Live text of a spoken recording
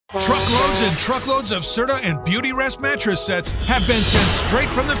Truckloads and truckloads of Serta and Beauty Rest mattress sets have been sent straight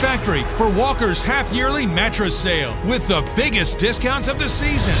from the factory for Walker's half-yearly mattress sale with the biggest discounts of the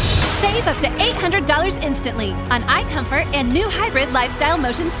season. Save up to $800 instantly on iComfort and new hybrid lifestyle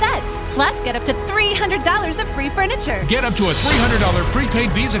motion sets. Plus, get up to $300 of free furniture. Get up to a $300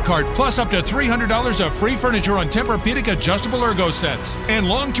 prepaid Visa card plus up to $300 of free furniture on Tempur-Pedic adjustable ergo sets and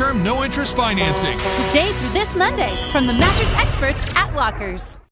long-term no-interest financing. Today through this Monday from the mattress experts at Walker's.